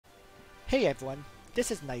Hey everyone, this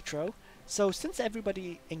is Nitro. So since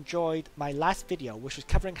everybody enjoyed my last video, which was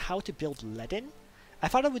covering how to build Ledin, I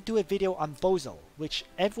thought I would do a video on Bozel, which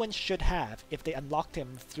everyone should have if they unlocked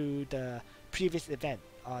him through the previous event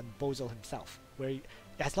on Bozel himself, where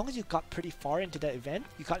as long as you got pretty far into the event,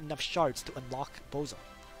 you got enough shards to unlock Bozel.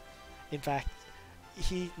 In fact,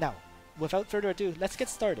 now, without further ado, let's get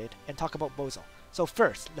started and talk about Bozel. So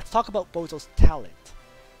first, let's talk about Bozel's talent.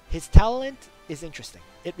 His talent is interesting.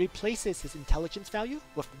 It replaces his intelligence value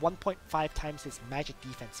with 1.5 times his magic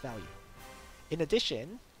defense value. In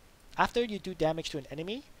addition, after you do damage to an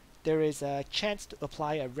enemy, there is a chance to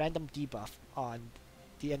apply a random debuff on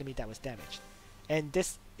the enemy that was damaged. And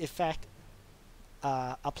this effect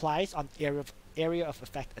applies on area of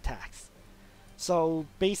effect attacks. So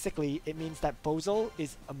basically, it means that Bozel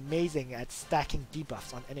is amazing at stacking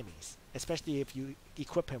debuffs on enemies, especially if you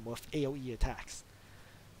equip him with AoE attacks.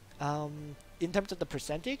 In terms of the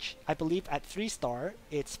percentage, I believe at 3-star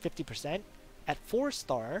it's 50%, at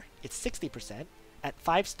 4-star it's 60%, at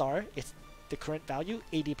 5-star it's the current value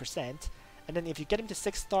 80%, and then if you get him to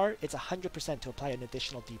 6-star it's 100% to apply an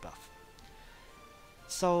additional debuff.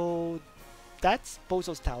 So that's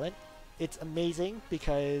Bozel's talent. It's amazing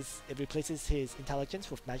because it replaces his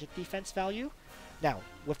intelligence with magic defense value. Now,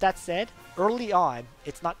 with that said, early on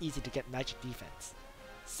it's not easy to get magic defense.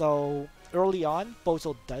 So early on,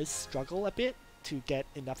 Bozel does struggle a bit to get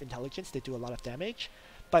enough intelligence to do a lot of damage,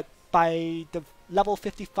 but by the level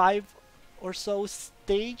 55 or so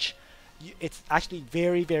stage, it's actually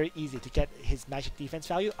very, very easy to get his magic defense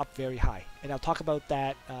value up very high. And I'll talk about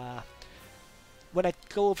that when I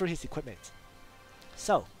go over his equipment.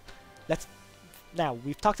 So, now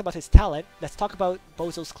we've talked about his talent, let's talk about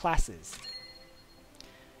Bozel's classes.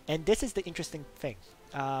 And this is the interesting thing.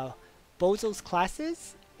 Bozel's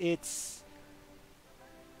classes,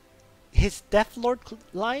 his Deathlord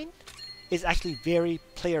line is actually very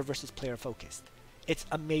player versus player focused. It's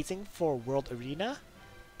amazing for World Arena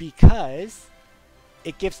because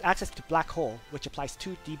it gives access to Black Hole, which applies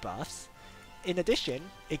 2 debuffs. In addition,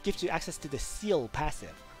 it gives you access to the Seal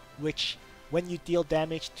passive, which when you deal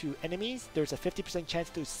damage to enemies, there's a 50% chance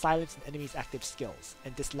to silence an enemy's active skills,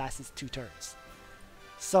 and this lasts 2 turns.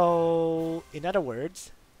 So, in other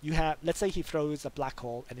words, you have, let's say he throws a Black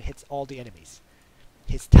Hole and it hits all the enemies.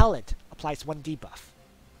 His talent applies 1 debuff.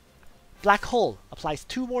 Black Hole applies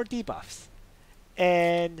 2 more debuffs.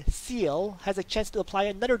 And Seal has a chance to apply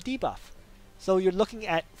another debuff. So you're looking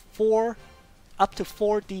at up to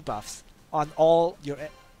 4 debuffs on all your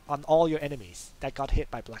enemies that got hit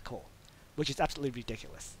by Black Hole, which is absolutely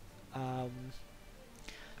ridiculous.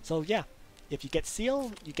 So yeah, if you get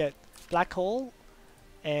Seal, you get Black Hole,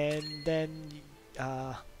 and then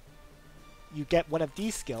you get one of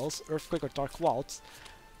these skills, Earthquake or Dark Waltz,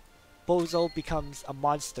 Bozel becomes a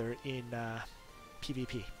monster in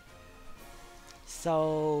PvP.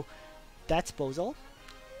 So that's Bozel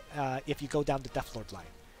if you go down the Deathlord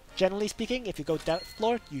line. Generally speaking, if you go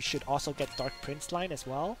Deathlord, you should also get Dark Prince line as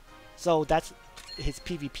well. So that's his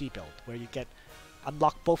PvP build, where you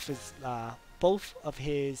unlock both of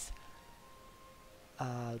his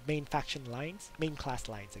main faction lines, main class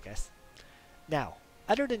lines, I guess. Now,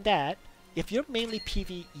 other than that, if you're mainly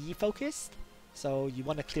PvE focused, so you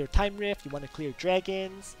want to clear Time Rift, you want to clear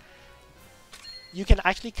dragons, you can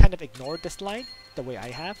actually kind of ignore this line the way I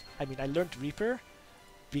have. I mean, I learned Reaper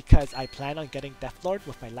because I plan on getting Deathlord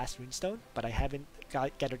with my last runestone, but I haven't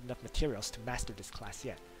gathered enough materials to master this class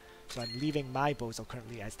yet. So I'm leaving my Bozel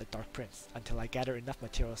currently as the Dark Prince until I gather enough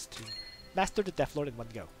materials to master the Deathlord in one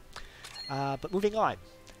go. But moving on,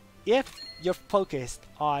 if you're focused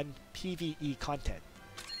on PvE content,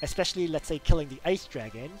 especially let's say killing the Ice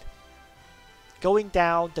Dragon, going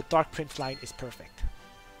down the Dark Prince line is perfect.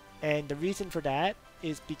 And the reason for that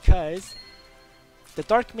is because the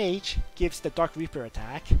Dark Mage gives the Dark Reaper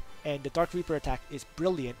attack, and the Dark Reaper attack is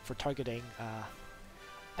brilliant for targeting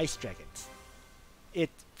Ice Dragons.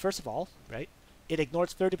 First of all, right, it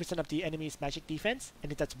ignores 30% of the enemy's magic defense,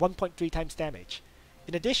 and it does 1.3 times damage.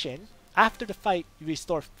 In addition, after the fight, you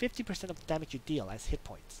restore 50% of the damage you deal as hit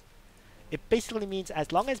points. It basically means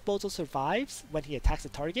as long as Bozel survives when he attacks a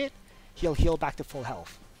target, he'll heal back to full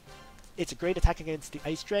health. It's a great attack against the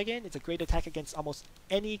Ice Dragon. It's a great attack against almost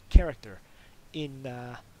any character in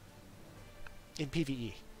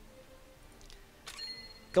PvE.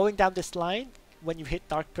 Going down this line, when you hit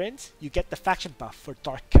Dark Prince, you get the faction buff for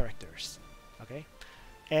dark characters. Okay?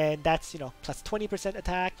 And that's, plus 20%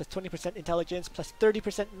 attack, plus 20% intelligence, plus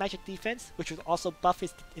 30% magic defense, which will also buff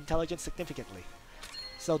his intelligence significantly.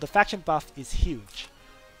 So the faction buff is huge.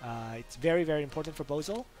 It's very, very important for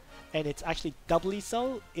Bozel. and it's actually doubly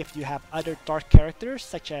so if you have other dark characters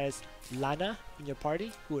such as Lana in your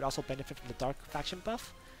party, who would also benefit from the dark faction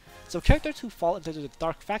buff. So characters who fall into the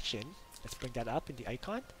dark faction, let's bring that up in the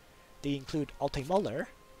icon, they include Alte Muller,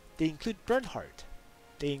 they include Bernhardt,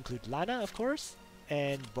 they include Lana, of course,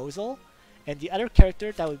 and Bozel, and the other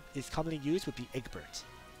character that is commonly used would be Egbert.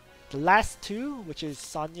 The last two, which is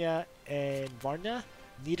Sonya and Varna,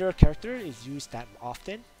 neither character is used that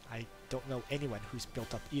often. I don't know anyone who's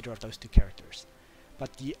built up either of those two characters.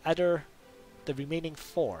 But the remaining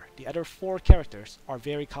four, the other four characters are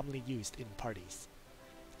very commonly used in parties.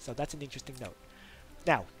 So that's an interesting note.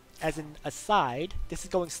 Now, as an aside, this is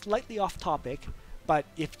going slightly off topic, but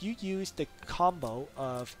if you use the combo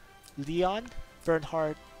of Leon,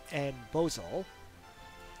 Bernhardt, and Bozel,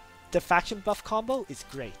 the faction buff combo is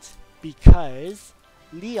great because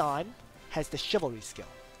Leon has the chivalry skill.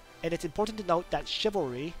 And it's important to note that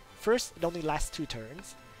chivalry, first, it only lasts 2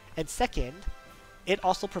 turns, and second, it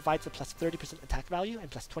also provides a plus 30% attack value and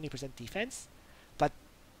plus 20% defense, but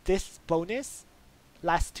this bonus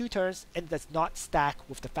lasts 2 turns and does not stack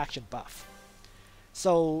with the faction buff.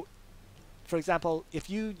 So, for example, if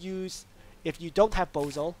you don't have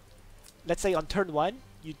Bozel, let's say on turn 1,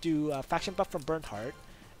 you do a faction buff from Bernhardt,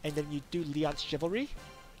 and then you do Leon's Chivalry.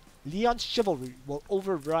 Leon's Chivalry will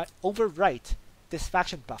overwrite this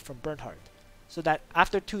faction buff from Bernhardt, so that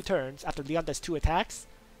after 2 turns, after Leon does 2 attacks,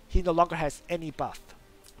 he no longer has any buff.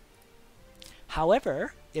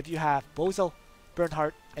 However, if you have Bozel,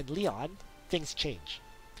 Bernhardt, and Leon, things change.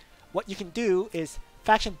 What you can do is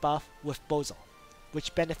faction buff with Bozel,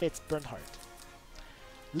 which benefits Bernhardt.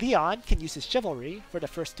 Leon can use his Chivalry for the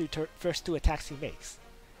first two attacks he makes,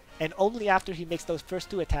 and only after he makes those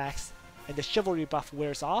first 2 attacks and the Chivalry buff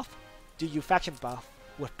wears off, do you faction buff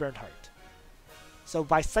with Bernhardt. So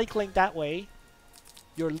by cycling that way,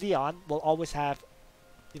 your Leon will always have,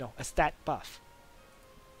 a stat buff.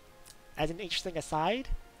 As an interesting aside,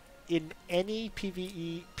 in any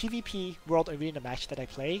PvP World Arena match that I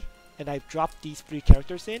play, and I've dropped these 3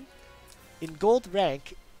 characters in gold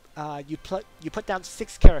rank, you put down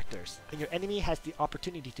 6 characters, and your enemy has the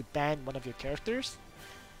opportunity to ban one of your characters.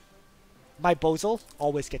 My Bozel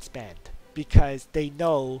always gets banned, because they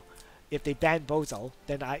know if they ban Bozel,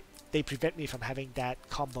 then they prevent me from having that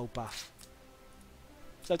combo buff.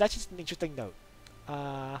 So that's just an interesting note.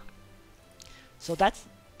 So that's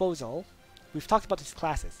Bozel. We've talked about his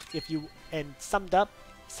classes.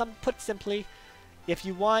 Put simply, if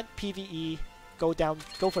you want PvE, go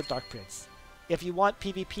for Dark Prince. If you want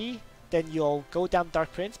PvP, then you'll go down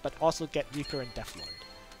Dark Prince, but also get Reaper and Deathlord.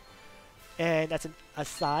 And as an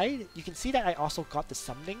aside, you can see that I also got the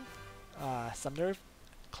Summoner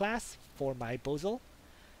class for my Bozel.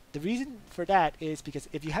 The reason for that is because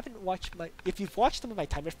if you've watched some of my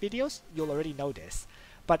time rift videos, you'll already know this.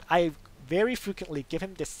 But I very frequently give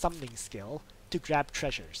him this summoning skill to grab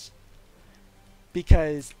treasures.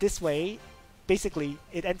 Because this way, basically,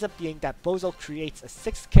 it ends up being that Bozel creates a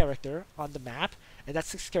 6th character on the map, and that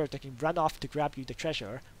 6th character can run off to grab you the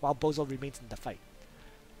treasure while Bozel remains in the fight.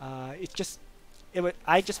 I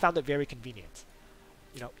just found it very convenient.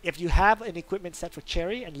 If you have an equipment set for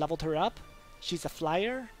Cherry and leveled her up, she's a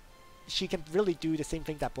flyer. She can really do the same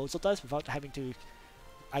thing that Bozel does without having to,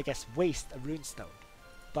 I guess, waste a runestone.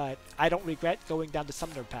 But I don't regret going down the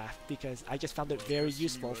Summoner path because I just found it very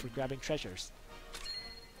useful for grabbing treasures.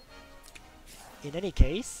 In any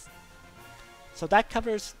case, so that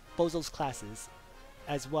covers Bozel's classes,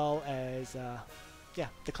 as well as,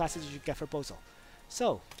 the classes you get for Bozel.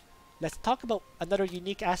 So, let's talk about another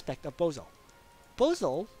unique aspect of Bozel.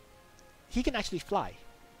 Bozel, he can actually fly.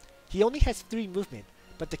 He only has 3 movement,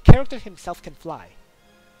 but the character himself can fly.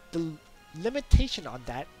 The limitation on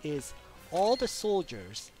that is all the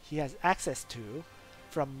soldiers he has access to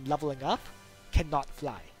from leveling up cannot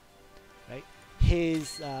fly. Right?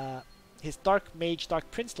 His Dark Mage, Dark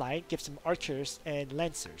Prince line gives him archers and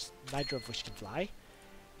lancers, neither of which can fly.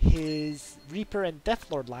 His Reaper and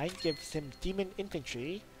Deathlord line gives him demon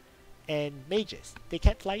infantry and mages. They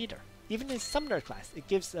can't fly either. Even his Summoner class, it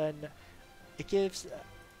gives a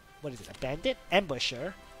bandit,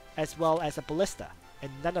 ambusher, as well as a ballista,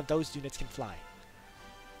 and none of those units can fly.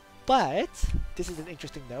 But this is an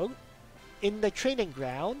interesting note. In the training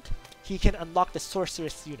ground, he can unlock the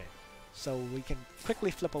sorceress unit. So we can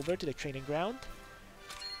quickly flip over to the training ground,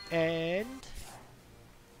 and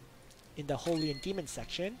in the Holy and Demon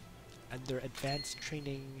section, under Advanced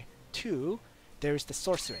Training 2, there's the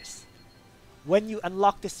sorceress. When you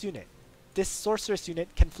unlock this unit, this sorceress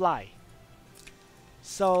unit can fly.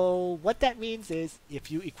 So what that means is,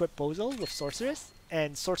 if you equip Bozel with sorceress,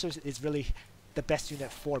 and sorceress is really the best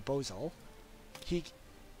unit for Bozel,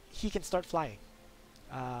 he can start flying.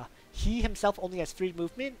 He himself only has free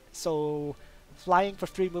movement, so flying for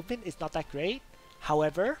free movement is not that great.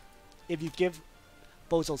 However, if you give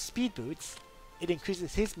Bozel speed boots, it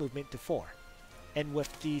increases his movement to 4. And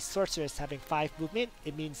with the sorceress having 5 movement,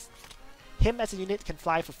 it means him as a unit can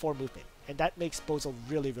fly for 4 movement, and that makes Bozel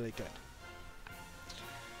really, really good.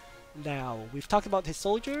 Now, we've talked about his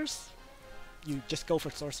soldiers. You just go for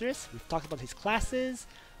sorceress. We've talked about his classes,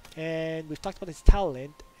 and we've talked about his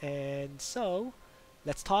talent, and so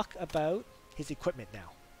let's talk about his equipment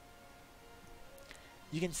now.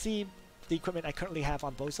 You can see the equipment I currently have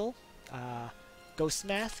on Bozel. Ghost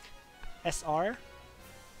Mask, SR,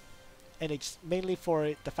 and it's mainly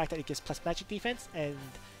for the fact that it gives plus magic defense, and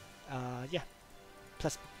yeah,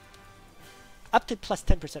 plus up to plus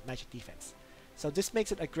 10% magic defense. So this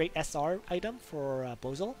makes it a great SR item for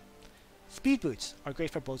Bozel. Speed boots are great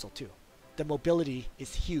for Bozel too. The mobility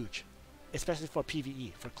is huge, especially for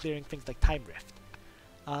PvE, for clearing things like Time Rift.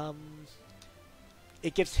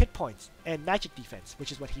 It gives hit points and magic defense,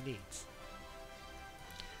 which is what he needs.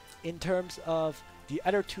 In terms of the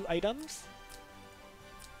other 2 items,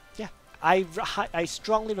 yeah, I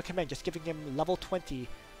strongly recommend just giving him level 20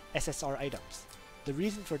 SSR items. The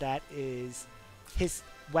reason for that is his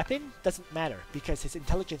weapon doesn't matter because his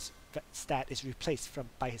intelligence stat is replaced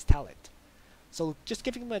by his talent. So just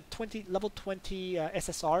giving him a level 20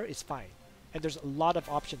 SSR is fine. And there's a lot of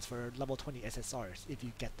options for level 20 SSRs if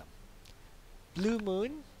you get them. Blue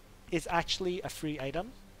Moon is actually a free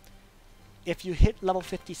item. If you hit level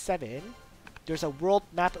 57, there's a world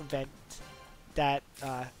map event that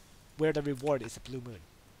where the reward is a blue moon.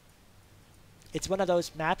 It's one of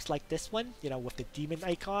those maps like this one, you know, with the demon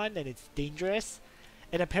icon, and it's dangerous.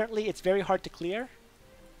 And apparently it's very hard to clear.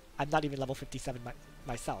 I'm not even level 57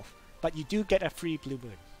 myself. But you do get a free blue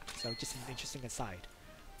moon. So just an interesting aside.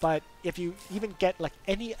 But if you even get like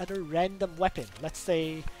any other random weapon, let's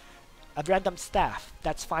say a random staff,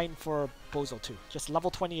 that's fine for Bozel too. Just level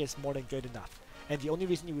 20 is more than good enough. And the only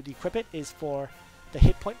reason you would equip it is for the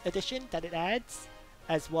hit point addition that it adds,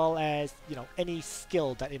 as well as, you know, any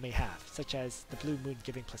skill that it may have, such as the blue moon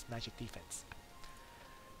giving plus magic defense.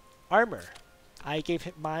 Armor. I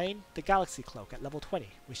gave mine the Galaxy Cloak at level 20,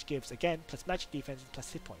 which gives, again, plus magic defense and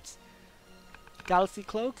plus hit points. Galaxy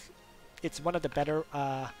Cloak, it's one of the better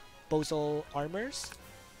Bozel armors.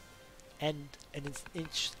 And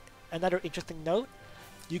another interesting note,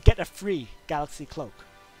 you get a free Galaxy Cloak.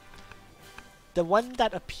 The one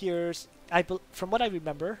that appears, from what I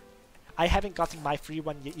remember, I haven't gotten my free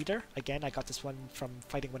one yet either. Again, I got this one from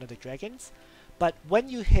fighting one of the dragons. But when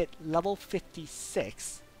you hit level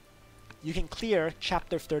 56, you can clear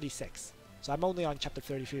chapter 36. So I'm only on chapter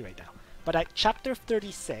 33 right now. But at chapter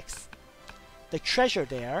 36, the treasure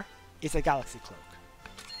there is a Galaxy Cloak.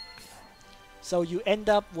 So you end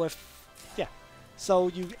up with, yeah. So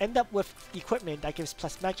you end up with equipment that gives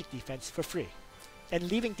plus magic defense for free. And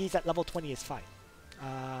leaving these at level 20 is fine.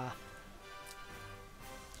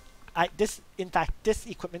 In fact, this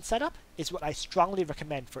equipment setup is what I strongly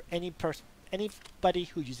recommend for anybody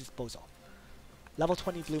who uses Bozel. Level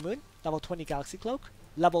 20 Blue Moon, level 20 Galaxy Cloak,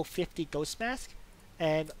 level 50 Ghost Mask,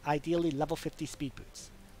 and ideally level 50 Speed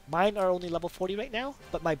Boots. Mine are only level 40 right now,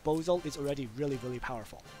 but my Bozel is already really, really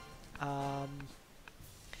powerful. And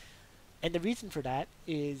the reason for that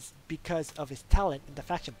is because of his talent in the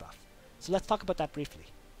faction buff. So let's talk about that briefly.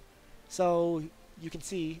 So you can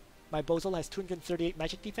see my Bozel has 238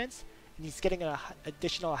 magic defense, and he's getting an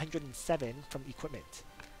additional 107 from equipment.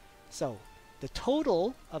 So the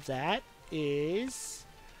total of that is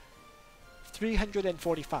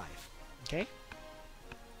 345. Okay?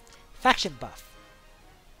 Faction buff.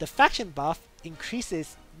 The faction buff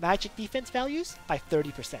increases magic defense values by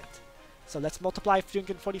 30%. So let's multiply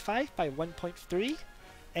 345 by 1.3,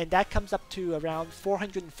 and that comes up to around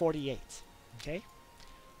 448. Okay?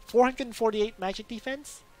 448 magic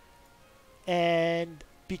defense, and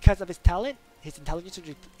because of his talent, his intelligence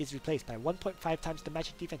is replaced by 1.5 times the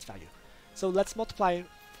magic defense value. So let's multiply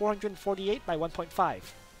 448 by 1.5.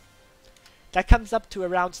 That comes up to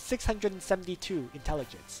around 672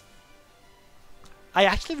 intelligence. I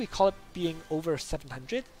actually recall it being over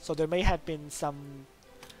 700, so there may have been some,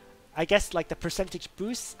 I guess, like the percentage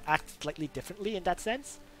boosts act slightly differently in that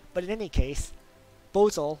sense. But in any case,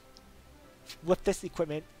 Bozel, with this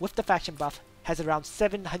equipment, with the faction buff, has around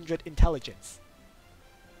 700 intelligence.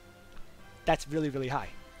 That's really, really high.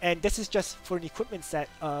 And this is just for an equipment set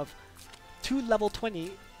of 2 level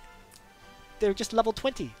 20. They're just level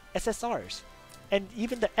 20 SSRs. And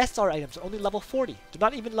even the SR items are only level 40. They're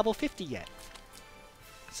not even level 50 yet.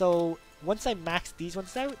 So once I max these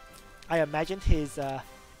ones out, I imagine his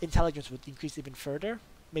intelligence would increase even further.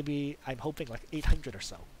 maybe I'm hoping like 800 or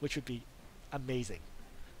so, which would be amazing.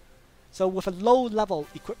 So with a low level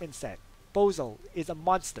equipment set, Bozel is a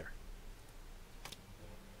monster.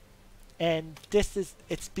 And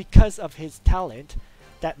it's because of his talent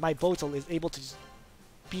that my Bozel is able to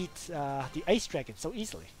beat the Ice Dragon so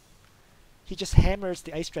easily. He just hammers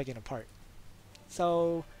the Ice Dragon apart.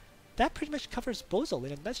 So that pretty much covers Bozel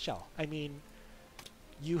in a nutshell. I mean,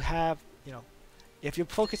 you have, if you're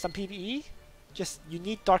focused on PvE, you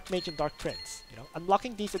need Dark Mage and Dark Prince.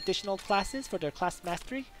 Unlocking these additional classes for their class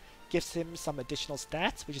mastery gives him some additional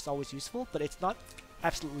stats, which is always useful, but it's not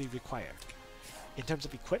absolutely required. In terms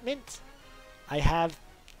of equipment, I have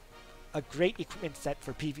a great equipment set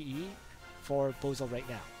for PvE for Bozel right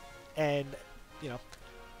now. And,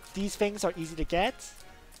 these things are easy to get,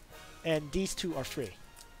 and these two are free.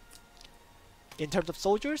 In terms of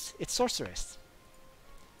soldiers, it's Sorceress.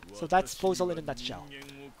 So that's Bozel in a nutshell.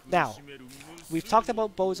 Now, we've talked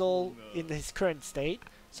about Bozel in his current state,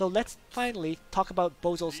 so let's finally talk about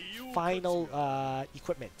Bozel's final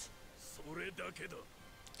equipment.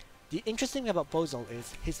 The interesting thing about Bozel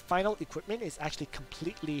is his final equipment is actually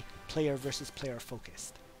completely player versus player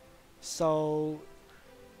focused. So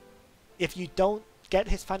if you don't get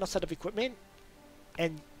his final set of equipment,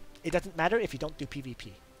 and it doesn't matter if you don't do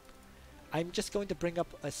PvP. I'm just going to bring up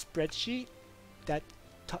a spreadsheet that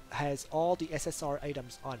has all the SSR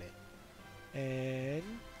items on it. And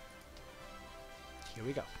here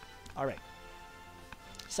we go. Alright.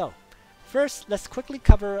 So, first let's quickly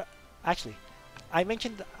cover, actually, I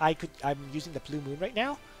mentioned I'm using the Blue Moon right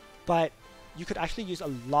now, but you could actually use a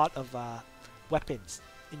lot of weapons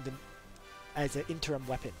as an interim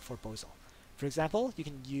weapon for Bozel. For example, you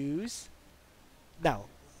can use,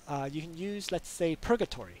 let's say,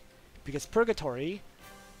 Purgatory, because Purgatory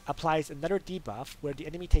applies another debuff where the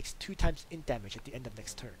enemy takes 2 times int damage at the end of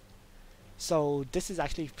next turn. So this is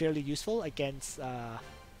actually fairly useful against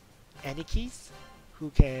Anikis,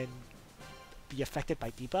 who can be affected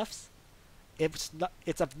by debuffs. It's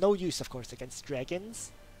of no use, of course, against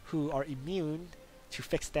dragons who are immune to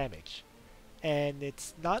fixed damage, and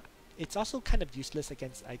it's also kind of useless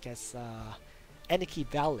against, I guess, Aniki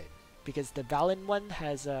Valin, because the Valin one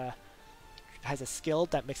has a skill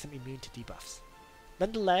that makes him immune to debuffs.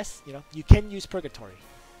 Nonetheless, you can use Purgatory.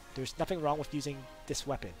 There's nothing wrong with using this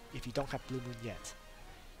weapon if you don't have Blue Moon yet.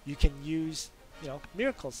 You can use,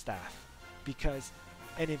 Miracle Staff,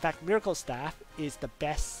 and in fact, Miracle Staff is the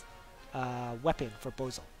best weapon for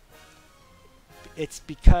Bozel. It's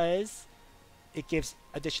because it gives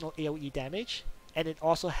additional AoE damage, and it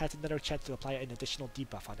also has another chance to apply an additional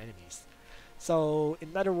debuff on enemies. So,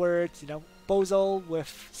 in other words, Bozel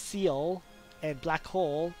with Seal and Black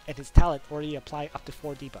Hole and his talent already apply up to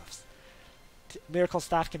 4 debuffs. Miracle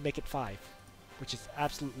Staff can make it 5, which is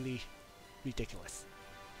absolutely ridiculous.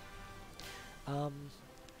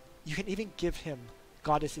 You can even give him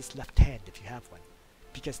Goddess's Left Hand if you have one,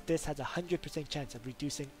 because this has a 100% chance of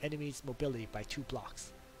reducing enemies' mobility by 2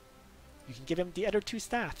 blocks. You can give him the other 2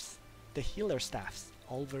 staffs, the Healer Staffs,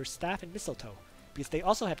 Ulver's Staff and Mistletoe, because they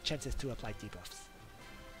also have chances to apply debuffs.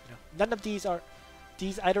 None of these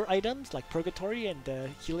other items, like Purgatory and the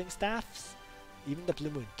Healing Staffs, even the Blue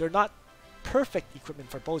Moon, they're not perfect equipment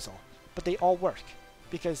for Bozel, but they all work,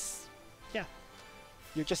 because, yeah,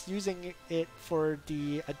 you're just using it for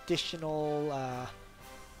the additional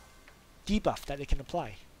debuff that it can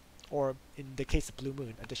apply, or in the case of Blue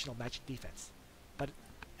Moon, additional magic defense. But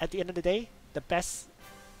at the end of the day, the best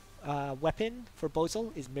weapon for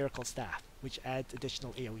Bozel is Miracle Staff, which adds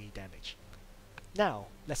additional AoE damage. Now,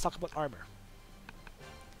 let's talk about armor.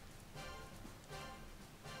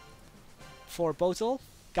 For Bozel,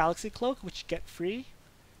 Galaxy Cloak, which you get free,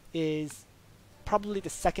 is probably the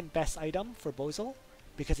second best item for Bozel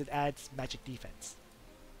because it adds magic defense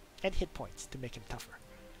and hit points to make him tougher.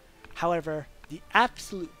 However, the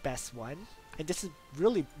absolute best one, and this is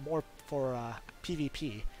really more for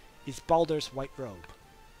PvP, is Baldur's White Robe.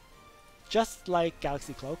 Just like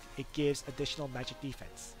Galaxy Cloak, it gives additional magic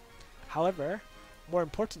defense. However, more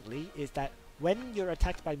importantly is that when you're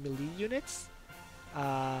attacked by melee units,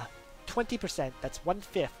 20%, that's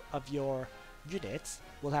 1/5 of your units,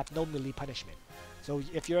 will have no melee punishment. So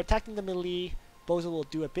if you're attacking the melee, Bozel will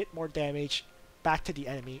do a bit more damage back to the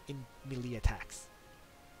enemy in melee attacks.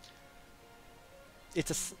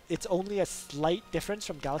 It's only a slight difference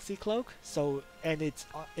from Galaxy Cloak, so, and it's,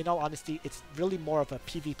 in all honesty, it's really more of a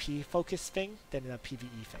PvP focused thing than a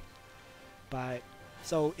PvE thing. But,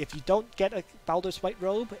 so if you don't get a Baldur's White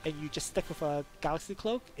Robe and you just stick with a Galaxy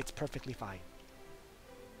Cloak, it's perfectly fine.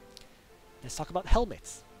 Let's talk about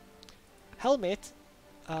helmets.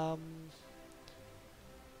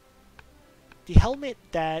 the helmet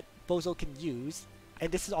that Bozel can use,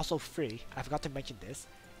 and this is also free, I forgot to mention this,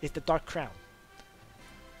 is the Dark Crown.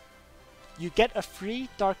 You get a free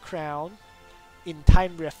Dark Crown in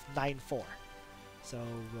Time Rift 9.4. So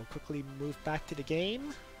we'll quickly move back to the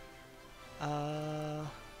game. And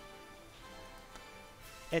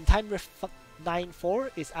Time Rift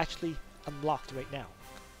 9.4 is actually unlocked right now.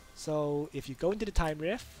 So if you go into the Time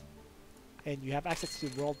Rift and you have access to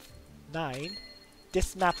World 9,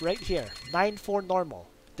 this map right here, 9.4 normal,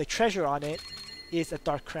 the treasure on it is a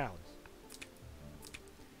Dark Crown.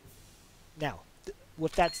 Now,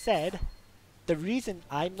 with that said, the reason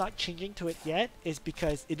I'm not changing to it yet is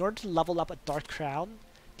because in order to level up a Dark Crown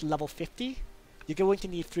to level 50, you're going to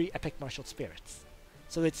need 3 Epic Martial Spirits.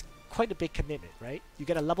 So it's quite a big commitment, right? You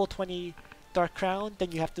get a level 20 Dark Crown,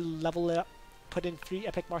 then you have to level it up, put in 3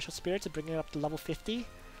 Epic Martial Spirits to bring it up to level 50.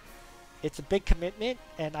 It's a big commitment,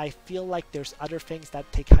 and I feel like there's other things that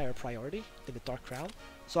take higher priority than the Dark Crown.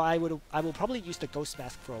 So I will probably use the Ghost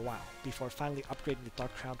Mask for a while before finally upgrading the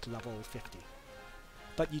Dark Crown to level 50.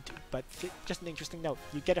 But just an interesting note,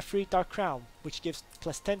 you get a free Dark Crown, which gives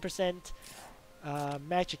plus 10%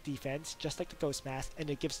 magic defense, just like the Ghost Mask, and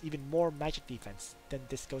it gives even more magic defense than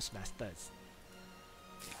this Ghost Mask does.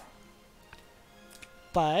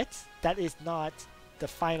 But that is not the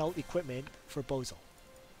final equipment for Bozel.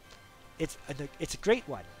 It's a great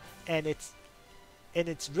one, and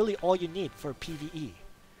it's really all you need for PvE.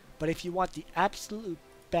 But if you want the absolute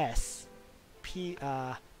best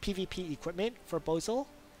PvP equipment for Bozel,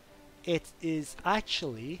 it is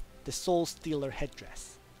actually the Soul Stealer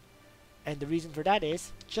headdress. And the reason for that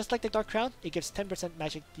is, just like the Dark Crown, it gives 10%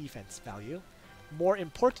 magic defense value. More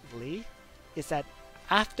importantly, is that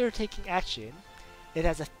after taking action, it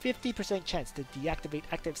has a 50% chance to deactivate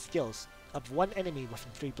active skills of one enemy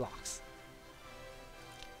within 3 blocks.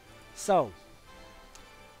 So,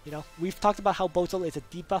 you know, we've talked about how Bozel is a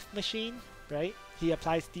debuff machine, right? He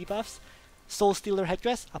applies debuffs. Soul Stealer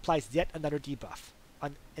Headdress applies yet another debuff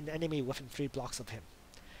on an enemy within 3 blocks of him.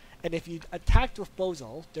 And if you attacked with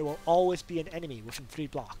Bozel, there will always be an enemy within 3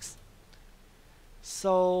 blocks.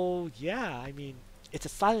 So, yeah, I mean, it's a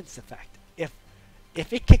silence effect.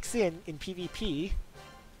 If it kicks in PvP,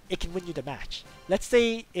 it can win you the match. Let's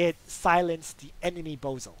say it silenced the enemy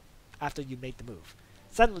Bozel after you made the move.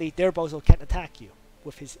 Suddenly, their Bozel can't attack you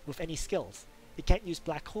with any skills. It can't use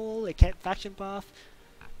Black Hole, it can't faction buff.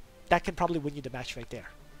 That can probably win you the match right there.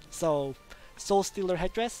 So, Soul Stealer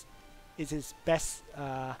Headdress is his best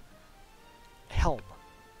helm.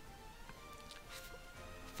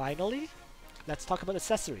 Finally, let's talk about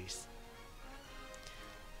accessories.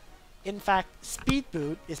 In fact, Speed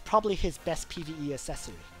Boot is probably his best PvE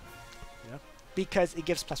accessory, you know, because it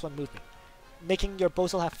gives +1 movement. Making your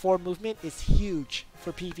Bozel have 4 movement is huge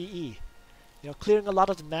for PvE. You know, clearing a lot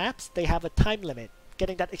of the maps, they have a time limit.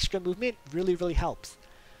 Getting that extra movement really, really helps.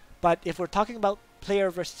 But if we're talking about player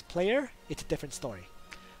versus player, it's a different story.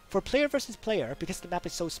 For player versus player, because the map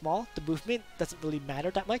is so small, the movement doesn't really matter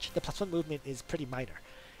that much. The +1 movement is pretty minor.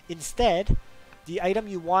 Instead, the item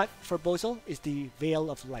you want for Bozel is the Veil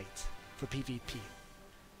of Light for PvP.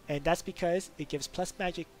 And that's because it gives plus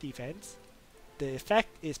magic defense. The effect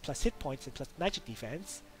is plus hit points and plus magic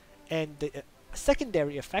defense. And the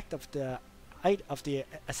secondary effect of the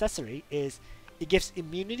accessory is it gives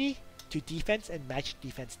immunity to defense and magic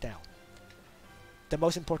defense down. The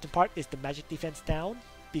most important part is the magic defense down,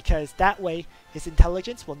 because that way his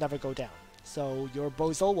intelligence will never go down. So your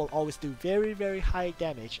Bozel will always do very, very high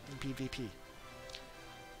damage in PvP.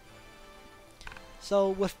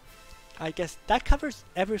 So I guess that covers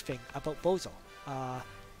everything about Bozel.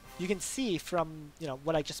 You can see from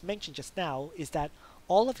what I just mentioned just now is that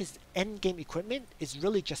all of his endgame equipment is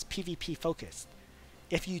really just PvP focused.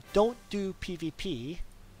 If you don't do PvP,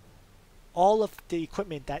 all of the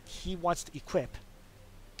equipment that he wants to equip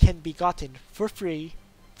can be gotten for free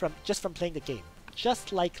just from playing the game,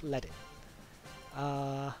 just like Ledin.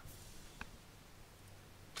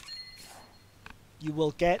 You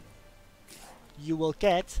will get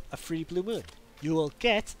a free Blue Moon. You will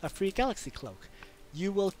get a free Galaxy Cloak.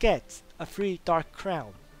 You will get a free Dark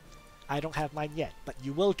Crown. I don't have mine yet, but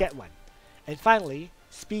you will get one. And finally,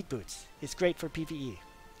 Speed Boots is great for PvE.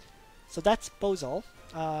 So that's Bozel.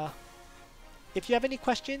 If you have any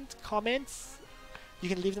questions, comments, you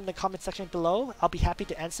can leave them in the comment section below. I'll be happy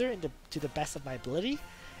to answer to the best of my ability.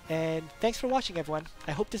 And thanks for watching, everyone.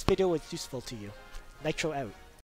 I hope this video was useful to you. Nitro out.